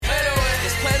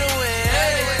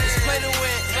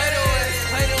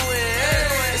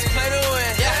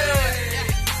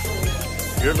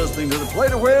listening to the Play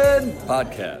to Win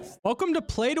podcast. Welcome to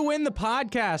Play to Win, the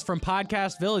podcast from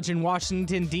Podcast Village in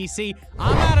Washington, D.C.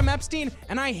 I'm Adam Epstein,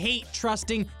 and I hate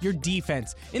trusting your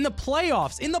defense. In the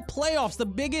playoffs, the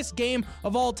biggest game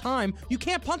of all time, you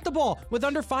can't punt the ball with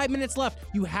under 5 minutes left.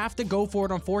 You have to go for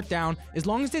it on fourth down. As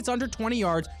long as it's under 20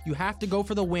 yards, you have to go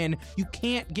for the win. You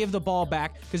can't give the ball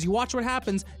back because you watch what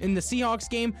happens in the Seahawks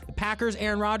game. The Packers,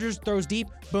 Aaron Rodgers throws deep,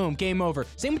 boom, game over.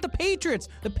 Same with the Patriots.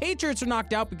 The Patriots are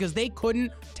knocked out because they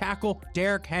couldn't tackle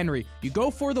Derrick Henry. You go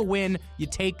for the win, you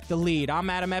take the lead. I'm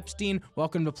Adam Epstein.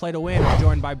 Welcome to Play to Win. I'm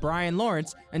joined by Brian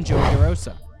Lawrence and Joey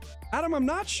DeRosa. Adam, I'm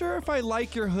not sure if I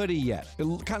like your hoodie yet.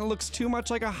 It kind of looks too much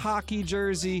like a hockey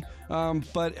jersey,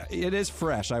 but it is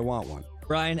fresh. I want one.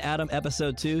 Brian, Adam,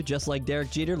 episode 2, just like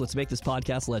Derek Jeter. Let's make this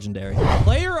podcast legendary.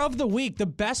 Player of the week, the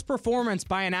best performance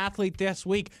by an athlete this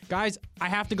week. Guys, I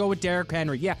have to go with Derrick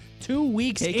Henry. Yeah, 2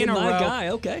 weeks in a row. my guy,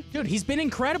 okay. Dude, he's been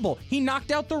incredible. He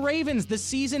knocked out the Ravens, the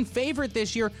season favorite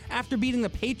this year, after beating the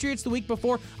Patriots the week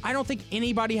before. I don't think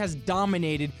anybody has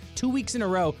dominated 2 weeks in a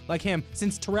row like him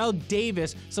since Terrell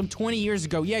Davis some 20 years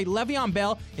ago. Yeah, Le'Veon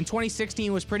Bell in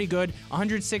 2016 was pretty good,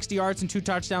 160 yards and 2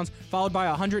 touchdowns, followed by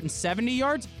 170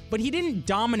 yards, but he didn't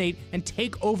dominate and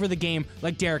take over the game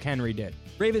like Derrick Henry did.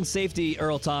 Ravens safety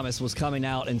Earl Thomas was coming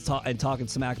out and talking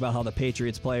smack about how the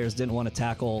Patriots players didn't want to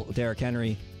tackle Derrick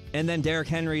Henry. And then Derrick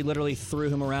Henry literally threw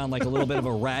him around like a little bit of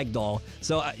a rag doll.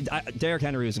 So Derrick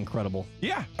Henry was incredible.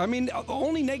 Yeah, I mean, the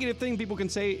only negative thing people can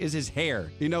say is his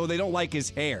hair. You know, they don't like his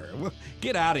hair.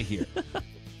 Get out of here.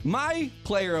 My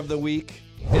player of the week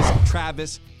is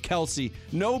Travis Kelce.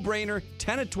 No-brainer,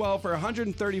 10 of 12 for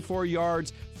 134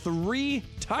 yards, 3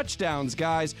 touchdowns,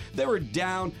 guys. They were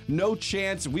down, no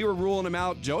chance. We were ruling him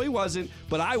out. Joey wasn't,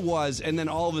 but I was. And then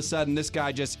all of a sudden, this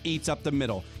guy just eats up the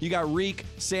middle. You got Reek,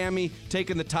 Sammy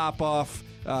taking the top off.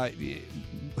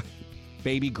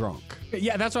 Baby Gronk.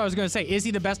 Yeah, that's what I was going to say. Is he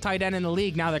the best tight end in the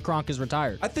league now that Gronk is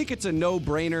retired? I think it's a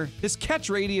no-brainer. His catch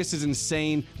radius is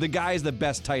insane. The guy is the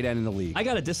best tight end in the league. I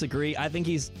got to disagree. I think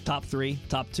he's top 3,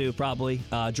 top 2 probably.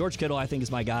 George Kittle, I think,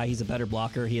 is my guy. He's a better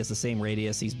blocker. He has the same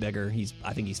radius. He's bigger.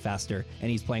 I think he's faster,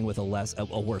 and he's playing with a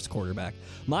worse quarterback.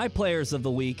 My players of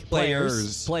the week.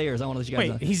 Players. I want to let you guys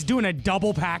know. Wait, he's doing a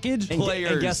double package? And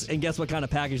guess what kind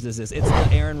of package this is? It's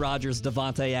the Aaron Rodgers,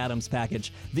 Davante Adams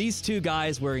package. These two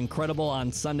guys were incredible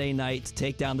on Sunday night to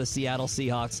take down the Seattle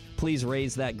Seahawks. Please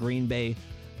raise that Green Bay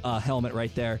helmet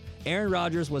right there. Aaron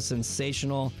Rodgers was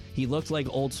sensational. He looked like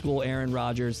old school Aaron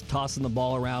Rodgers, tossing the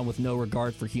ball around with no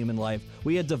regard for human life.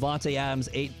 We had Davante Adams,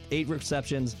 8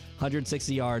 receptions,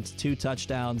 160 yards, 2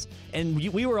 touchdowns, and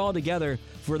we were all together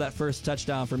for that first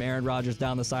touchdown from Aaron Rodgers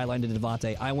down the sideline to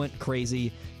Davante. I went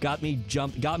crazy, got me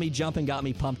jumping, got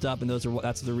me pumped up, and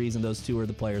that's the reason those two are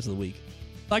the players of the week.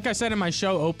 Like I said in my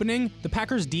show opening, the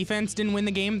Packers defense didn't win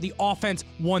the game. The offense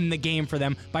won the game for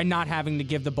them by not having to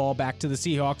give the ball back to the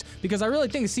Seahawks, because I really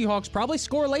think the Seahawks probably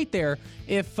score late there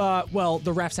if, the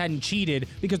refs hadn't cheated,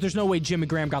 because there's no way Jimmy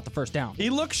Graham got the first down. He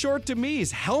looked short to me.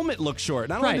 His helmet looked short.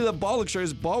 Not only did the ball look short,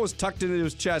 his ball was tucked into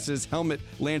his chest. His helmet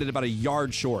landed about a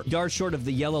yard short. Yard short of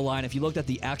the yellow line. If you looked at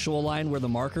the actual line where the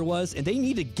marker was, and they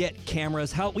need to get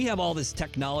cameras. We have all this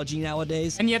technology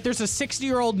nowadays. And yet there's a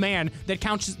 60-year-old man that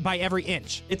counts by every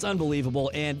inch. It's unbelievable.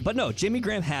 But no, Jimmy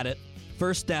Graham had it.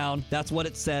 First down. That's what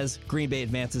it says. Green Bay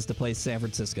advances to play San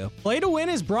Francisco. Play to Win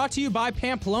is brought to you by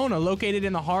Pamplona, located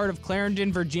in the heart of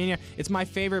Clarendon, Virginia. It's my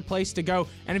favorite place to go.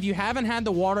 And if you haven't had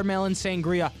the watermelon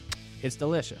sangria, it's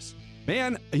delicious.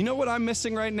 Man, you know what I'm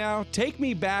missing right now? Take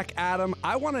me back, Adam.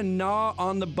 I want to gnaw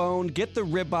on the bone, get the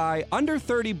ribeye. Under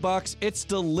 $30, it's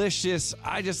delicious.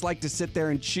 I just like to sit there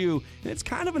and chew. And it's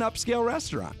kind of an upscale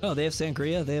restaurant. Oh, they have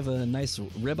sangria? They have a nice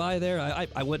ribeye there?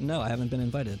 I wouldn't know. I haven't been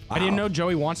invited. I didn't know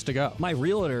Joey wants to go. My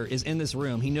realtor is in this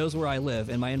room. He knows where I live,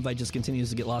 and my invite just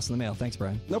continues to get lost in the mail. Thanks,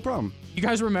 Brian. No problem. You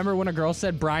guys remember when a girl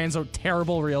said Brian's a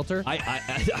terrible realtor?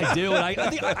 I do. And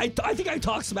I think I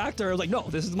talked smack to her. I was like, no,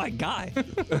 this is my guy.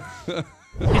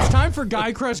 It's time for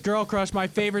Guy Crush, Girl Crush, my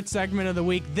favorite segment of the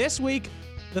week. This week,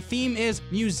 the theme is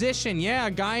musician. Yeah,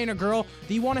 a guy and a girl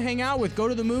that you want to hang out with, go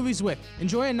to the movies with,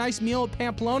 enjoy a nice meal at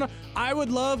Pamplona. I would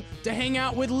love to hang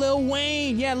out with Lil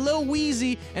Wayne. Yeah, Lil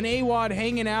Weezy and AWOD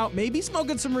hanging out, maybe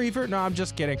smoking some reefer. No, I'm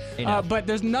just kidding. But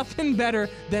there's nothing better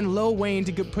than Lil Wayne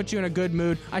to put you in a good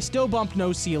mood. I still bump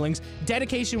No Ceilings.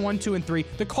 Dedication 1, 2, and 3.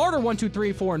 The Carter 1, 2,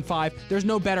 3, 4, and 5. There's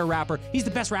no better rapper. He's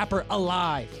the best rapper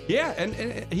alive. Yeah, and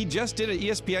he just did an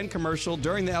ESPN commercial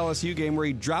during the LSU game where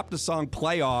he dropped the song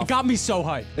Playoff. It got me so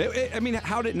hyped. I mean,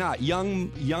 how did it not?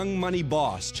 Young Money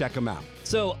Boss. Check him out.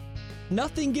 So,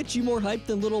 nothing gets you more hyped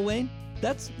than Lil Wayne?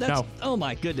 That's no. Oh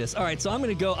my goodness. All right, so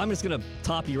I'm just gonna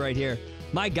top you right here.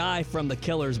 My guy from The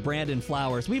Killers, Brandon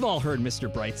Flowers. We've all heard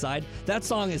Mr. Brightside. That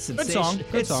song is sensational.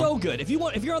 Good song. So good.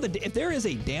 If there is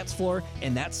a dance floor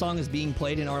and that song is being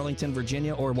played in Arlington,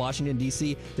 Virginia or Washington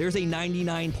D.C., there's a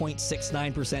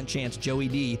 99.69% chance Joey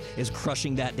D is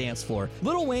crushing that dance floor.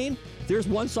 Lil Wayne, there's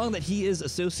one song that he is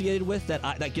associated with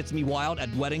that gets me wild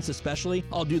at weddings especially.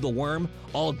 I'll do The Worm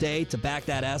all day to back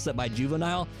that ass up by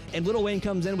Juvenile. And Lil Wayne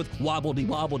comes in with wobbledy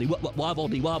wobbledy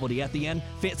wobbledy wobbledy at the end.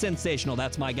 Sensational.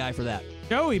 That's my guy for that.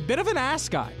 Joey, bit of an ass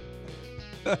guy.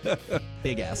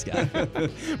 Big ass guy.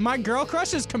 My girl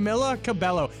crush is Camila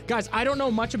Cabello. Guys, I don't know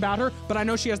much about her, but I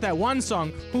know she has that one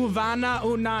song, Havana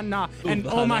Unana. And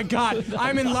oh my God,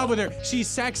 I'm in love with her. She's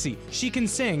sexy. She can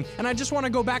sing. And I just want to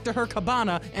go back to her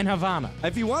Cabana and Havana.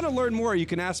 If you want to learn more, you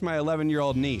can ask my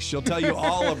 11-year-old niece. She'll tell you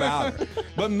all about her.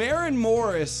 But Maren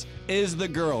Morris is the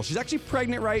girl. She's actually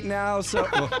pregnant right now, so...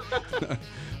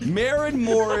 Maren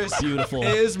Morris Beautiful.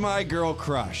 is my girl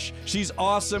crush. She's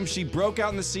awesome. She broke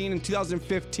out in the scene in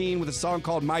 2015 with a song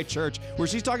called My Church, where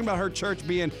she's talking about her church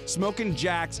being smoking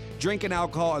jacks, drinking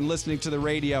alcohol, and listening to the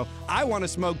radio. I want to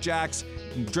smoke jacks,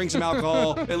 drink some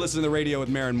alcohol, and listen to the radio with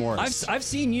Maren Morris. I've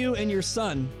seen you and your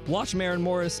son watch Maren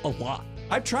Morris a lot.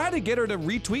 I've tried to get her to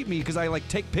retweet me because I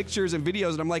take pictures and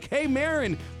videos, and I'm like, hey,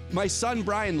 Maren, my son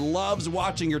Brian loves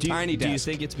watching your Tiny Desk. Do you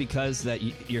think it's because that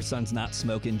your son's not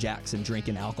smoking jacks and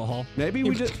drinking alcohol? Maybe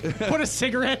we just put a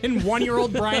cigarette in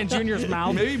 1-year-old Brian Jr.'s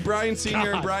mouth? Maybe Brian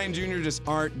Sr. and Brian Jr. just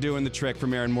aren't doing the trick for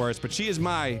Maren Morris, but she is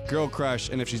my girl crush,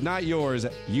 and if she's not yours,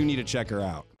 you need to check her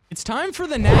out. It's time for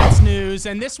the Nats news,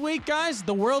 and this week, guys,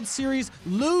 the World Series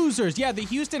losers. Yeah, the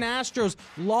Houston Astros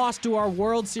lost to our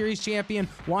World Series champion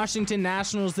Washington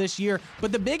Nationals this year,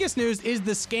 but the biggest news is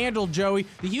the scandal, Joey.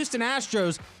 The Houston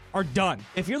Astros are done.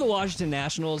 If you're the Washington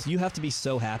Nationals, you have to be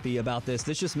so happy about this.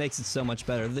 This just makes it so much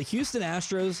better. The Houston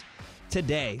Astros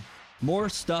today, more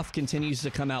stuff continues to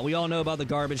come out. We all know about the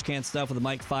garbage can stuff with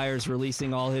Mike Fiers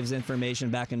releasing all his information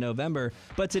back in November.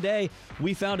 But today,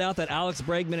 we found out that Alex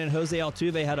Bregman and Jose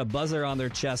Altuve had a buzzer on their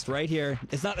chest right here.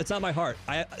 It's not my heart.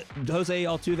 Jose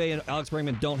Altuve and Alex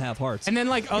Bregman don't have hearts. And then,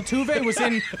 Altuve was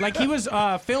in, he was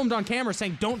filmed on camera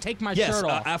saying, don't take my shirt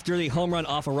off. After the home run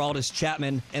off Aroldis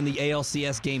Chapman and the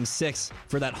ALCS Game 6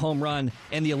 for that home run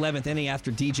in the 11th inning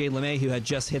after DJ LeMahieu had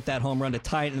just hit that home run to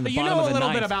tie it in the bottom of the ninth. You know a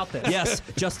little bit about this. Yes,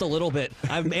 just a little bit.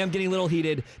 I am getting a little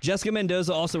heated. Jessica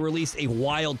Mendoza also released a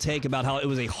wild take about how it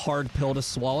was a hard pill to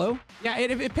swallow. Yeah,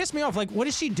 it pissed me off. What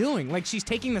is she doing? She's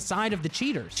taking the side of the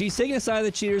cheaters. She's taking the side of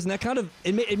the cheaters, and that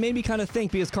it made me kind of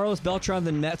think, because Carlos Beltran,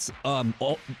 the Mets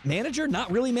manager, not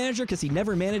really manager because he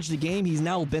never managed the game. He's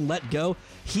now been let go.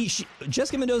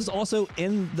 Jessica Mendoza is also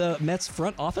in the Mets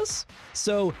front office,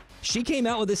 so she came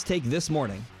out with this take this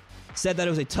morning. Said that it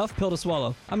was a tough pill to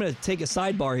swallow. I'm going to take a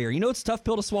sidebar here. You know it's a tough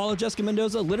pill to swallow, Jessica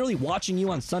Mendoza? Literally watching you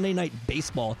on Sunday Night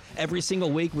Baseball every single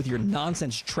week with your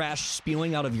nonsense trash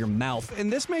spewing out of your mouth.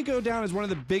 And this may go down as one of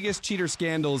the biggest cheater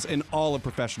scandals in all of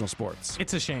professional sports.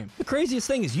 It's a shame. The craziest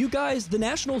thing is you guys, the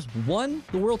Nationals, won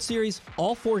the World Series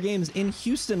all 4 games in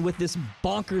Houston with this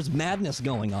bonkers madness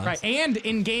going on. Right, and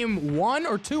in game 1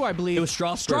 or 2, I believe. It was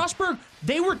Strasburg.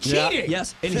 They were cheating. Yeah,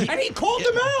 yes. And he called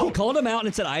them out. He called them out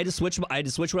and said, I had to switch what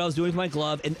I was doing with my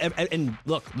glove. And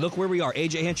look where we are.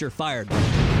 AJ Hinch, you're fired.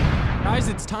 Guys,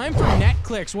 it's time for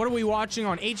Netflix. What are we watching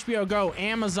on HBO Go,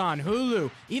 Amazon,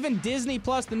 Hulu, even Disney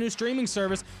Plus, the new streaming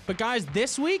service? But guys,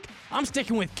 this week, I'm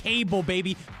sticking with cable,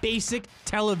 baby. Basic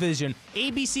television.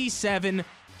 ABC 7,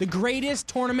 the greatest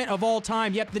tournament of all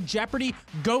time. Yep, the Jeopardy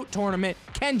GOAT tournament.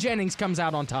 Ken Jennings comes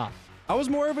out on top. I was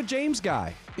more of a James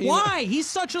guy. Why? He's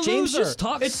such a James loser. just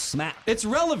talks smack. It's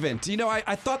relevant.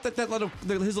 I thought that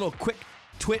his little quick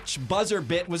Twitch buzzer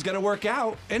bit was going to work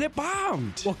out, and it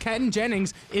bombed. Well, Ken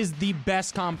Jennings is the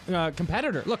best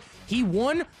competitor. Look, he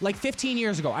won 15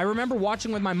 years ago. I remember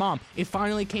watching with my mom. It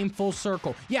finally came full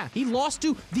circle. Yeah, he lost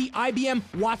to the IBM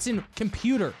Watson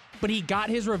computer, but he got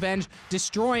his revenge,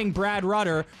 destroying Brad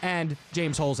Rutter and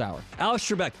James Holzhauer. Alex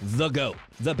Trebek, the GOAT,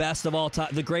 the best of all time,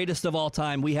 the greatest of all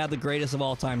time. We had the greatest of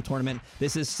all time tournament.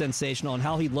 This is sensational, and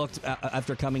how he looked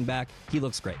after coming back, he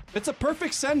looks great. It's a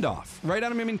perfect send-off, right? I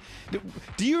mean,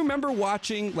 do you remember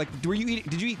watching,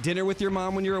 did you eat dinner with your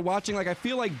mom when you were watching? I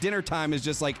feel like dinner time is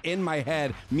just in my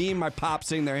head, me and my pop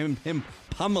sitting there, him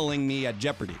pummeling me at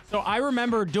Jeopardy. So I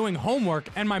remember doing homework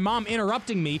and my mom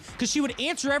interrupting me because she would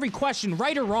answer every question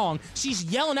right or wrong. She's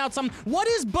yelling out something. What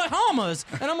is Bahamas?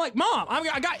 And I'm like, Mom,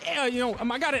 I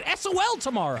got an SOL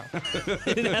tomorrow.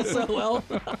 An SOL.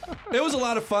 It was a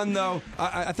lot of fun though.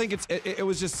 I think it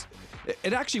was just.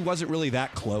 It actually wasn't really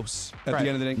that close at the end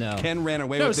of the day. No. Ken ran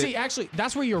away with it. No, see, actually,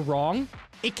 that's where you're wrong.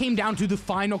 It came down to the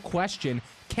final question.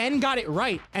 Ken got it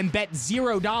right and bet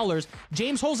 $0.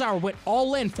 James Holzhauer went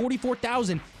all in,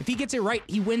 $44,000. If he gets it right,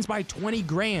 he wins by 20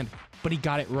 grand. But he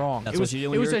got it wrong. That's it what was, you do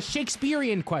when it was you're- a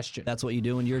Shakespearean question. That's what you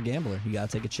do when you're a gambler. You got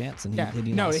to take a chance. And Yeah.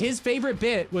 he No, lost. his favorite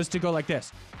bit was to go like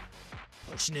this.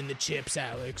 Pushing in the chips,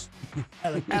 Alex.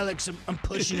 Alex, I'm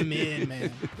pushing him in,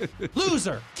 man.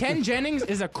 Loser. Ken Jennings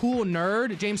is a cool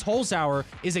nerd. James Holzhauer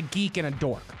is a geek and a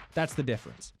dork. That's the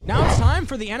difference. Now it's time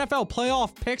for the NFL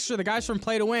playoff picture. The guys from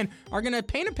Play to Win are going to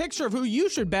paint a picture of who you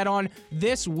should bet on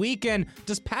this weekend.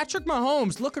 Does Patrick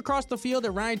Mahomes look across the field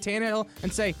at Ryan Tannehill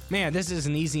and say, man, this is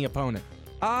an easy opponent?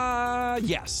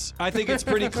 Yes. I think it's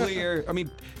pretty clear. I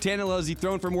mean, Tannehill, has he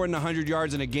thrown for more than 100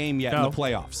 yards in a game yet in No. the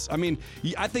playoffs? I mean,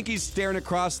 I think he's staring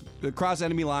across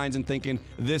enemy lines and thinking,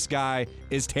 this guy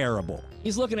is terrible.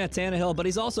 He's looking at Tannehill, but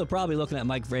he's also probably looking at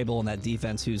Mike Vrabel and that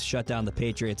defense who's shut down the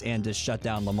Patriots and just shut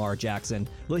down Lamar Jackson.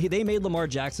 Well, they made Lamar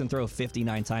Jackson throw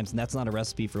 59 times, and that's not a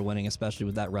recipe for winning, especially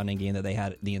with that running game that they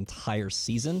had the entire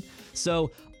season.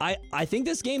 So I think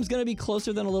this game's going to be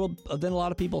closer than a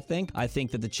lot of people think. I think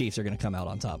that the Chiefs are going to come out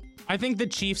on top. I think the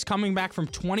Chiefs coming back from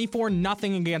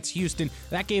 24-0 against Houston,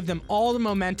 that gave them all the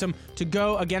momentum to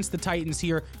go against the Titans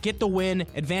here, get the win,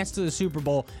 advance to the Super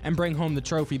Bowl, and bring home the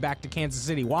trophy back to Kansas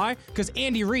City. Why? Because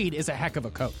Andy Reid is a heck of a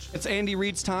coach. It's Andy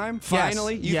Reid's time,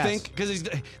 finally, you Yes. think? Because he's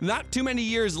not too many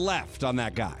years left on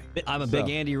that guy. I'm a big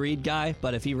Andy Reid guy,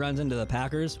 but if he runs into the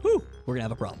Packers, we're going to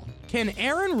have a problem. Can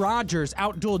Aaron Rodgers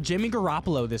outduel Jimmy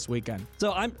Garoppolo this weekend?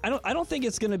 So I don't think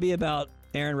it's going to be about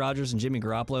Aaron Rodgers and Jimmy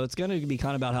Garoppolo. It's going to be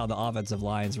kind of about how the offensive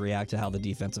lines react to how the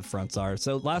defensive fronts are.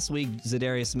 So last week,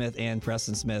 Zadarius Smith and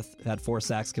Preston Smith had 4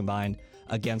 sacks combined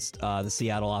against the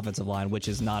Seattle offensive line, which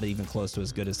is not even close to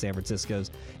as good as San Francisco's.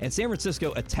 And San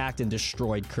Francisco attacked and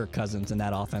destroyed Kirk Cousins in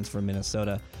that offense from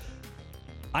Minnesota.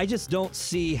 I just don't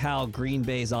see how Green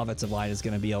Bay's offensive line is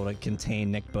going to be able to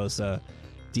contain Nick Bosa,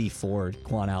 D Ford,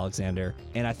 Quan Alexander,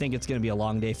 and I think it's going to be a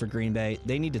long day for Green Bay.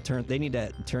 They need to turn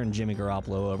Jimmy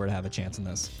Garoppolo over to have a chance in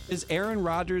this. Is Aaron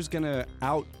Rodgers going to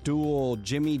outduel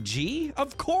Jimmy G?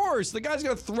 Of course. The guy's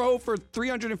going to throw for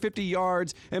 350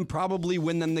 yards and probably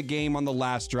win them the game on the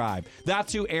last drive.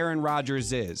 That's who Aaron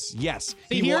Rodgers is. Yes,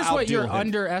 he will Here's what you're outdo him.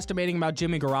 underestimating about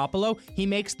Jimmy Garoppolo. He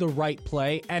makes the right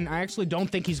play, and I actually don't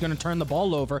think he's going to turn the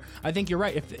ball over. I think you're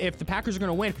right. If the Packers are going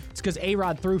to win, it's because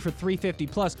A-Rod threw for 350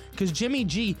 plus, because Jimmy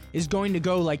G is going to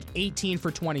go like 18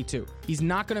 for 22. He's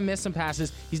not going to miss some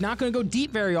passes. He's not going to go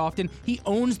deep very often. He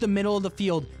owns the middle of the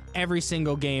field every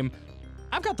single game.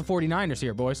 I've got the 49ers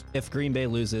here, boys. If Green Bay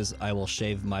loses, I will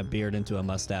shave my beard into a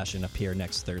mustache and appear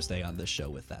next Thursday on this show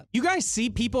with that. You guys see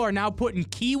people are now putting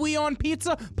kiwi on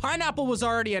pizza? Pineapple was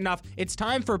already enough. It's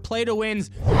time for Play to Win's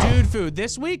Dude Food.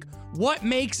 This week, what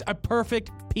makes a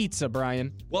perfect pizza,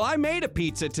 Brian? Well, I made a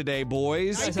pizza today,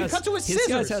 boys. You can cut it with His scissors.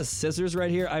 guys has scissors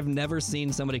right here. I've never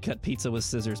seen somebody cut pizza with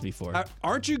scissors before.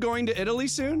 Aren't you going to Italy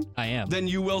soon? I am. Then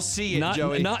you will see it, not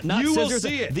Joey. not you will scissors.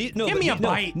 see it. Give me a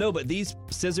bite. No, but these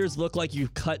scissors look like you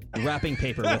cut wrapping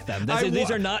paper with them. I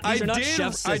These are not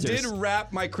chef scissors. I did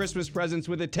wrap my Christmas presents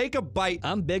with it. Take a bite.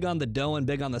 I'm big on the dough and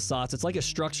big on the sauce. It's like a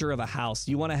structure of a house.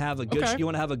 You want to have a good Okay. you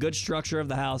want to have a good structure of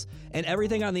the house, and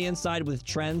everything on the inside with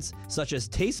trends such as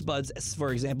taste buds,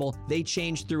 for example, they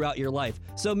change throughout your life.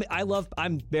 So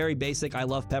I'm very basic. I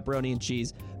love pepperoni and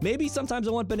cheese. Maybe sometimes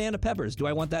I want banana peppers. Do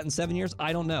I want that in 7 years?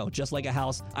 I don't know. Just like a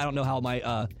house, I don't know how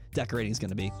my decorating is going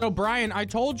to be. So, Brian, I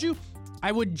told you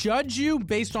I would judge you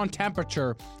based on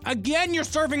temperature. Again, you're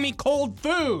serving me cold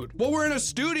food. Well, we're in a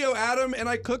studio, Adam, and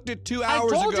I cooked it 2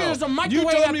 hours told ago. you there's a microwave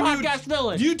told at me we would- Podcast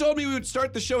Village. You told me we would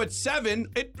start the show at 7.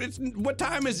 It's what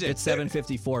time is it? It's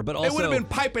 7:54, but also It would have been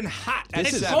piping hot at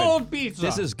It's 7. cold pizza.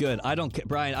 This is good. I don't,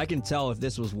 Brian. I can tell if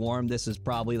this was warm. This is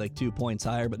probably like 2 points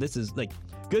higher, but this is like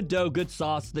good dough, good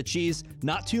sauce. The cheese,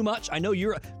 not too much. I know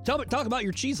you're. Talk about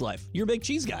your cheese life. You're a big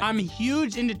cheese guy. I'm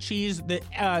huge into cheese. The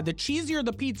cheesier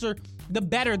the pizza, the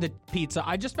better the pizza.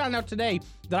 I just found out today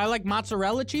that I like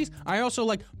mozzarella cheese. I also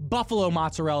like buffalo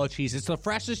mozzarella cheese. It's the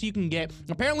freshest you can get.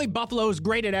 Apparently, buffalo is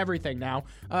great at everything now.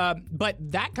 But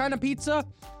that kind of pizza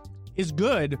is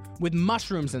good with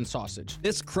mushrooms and sausage.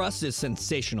 This crust is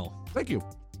sensational. Thank you.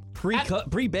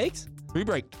 Pre-baked.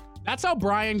 Pre-break. That's how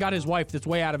Brian got his wife that's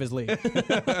way out of his league.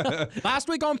 Last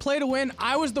week on Play to Win,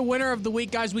 I was the winner of the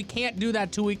week, guys. We can't do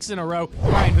that 2 weeks in a row.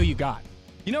 Brian, who you got?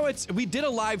 You know, we did a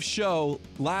live show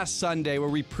last Sunday where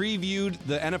we previewed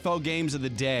the NFL games of the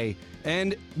day,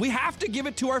 and we have to give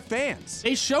it to our fans.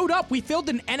 They showed up. We filled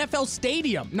an NFL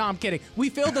stadium. No, I'm kidding. We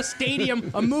filled a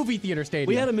stadium, a movie theater stadium.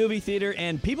 We had a movie theater,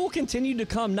 and people continued to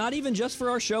come, not even just for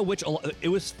our show, which it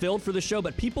was filled for the show,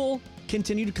 but people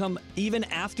continued to come even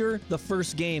after the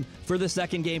first game for the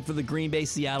second game for the Green Bay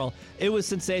Seattle. It was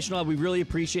sensational. We really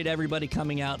appreciate everybody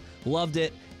coming out. Loved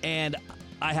it, and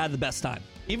I had the best time.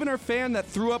 Even our fan that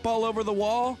threw up all over the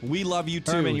wall, we love you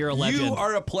too. Herman, you're a legend.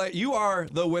 You are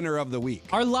the winner of the week.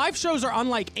 Our live shows are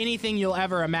unlike anything you'll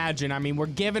ever imagine. I mean, we're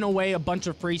giving away a bunch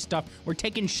of free stuff. We're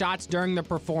taking shots during the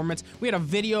performance. We had a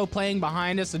video playing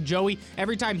behind us of Joey.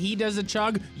 Every time he does a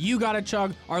chug, you got to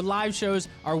chug. Our live shows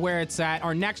are where it's at.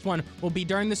 Our next one will be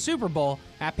during the Super Bowl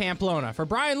at Pamplona. For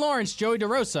Brian Lawrence, Joey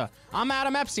DeRosa, I'm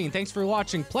Adam Epstein. Thanks for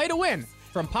watching Play to Win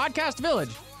from Podcast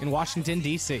Village in Washington,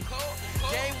 D.C.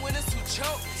 Game winners who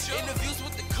choke, interviews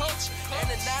with the coach,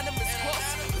 and anonymous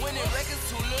quotes, winning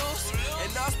records who lose,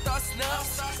 and all-star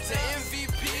snubs to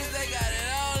MVPs, they got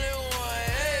it all.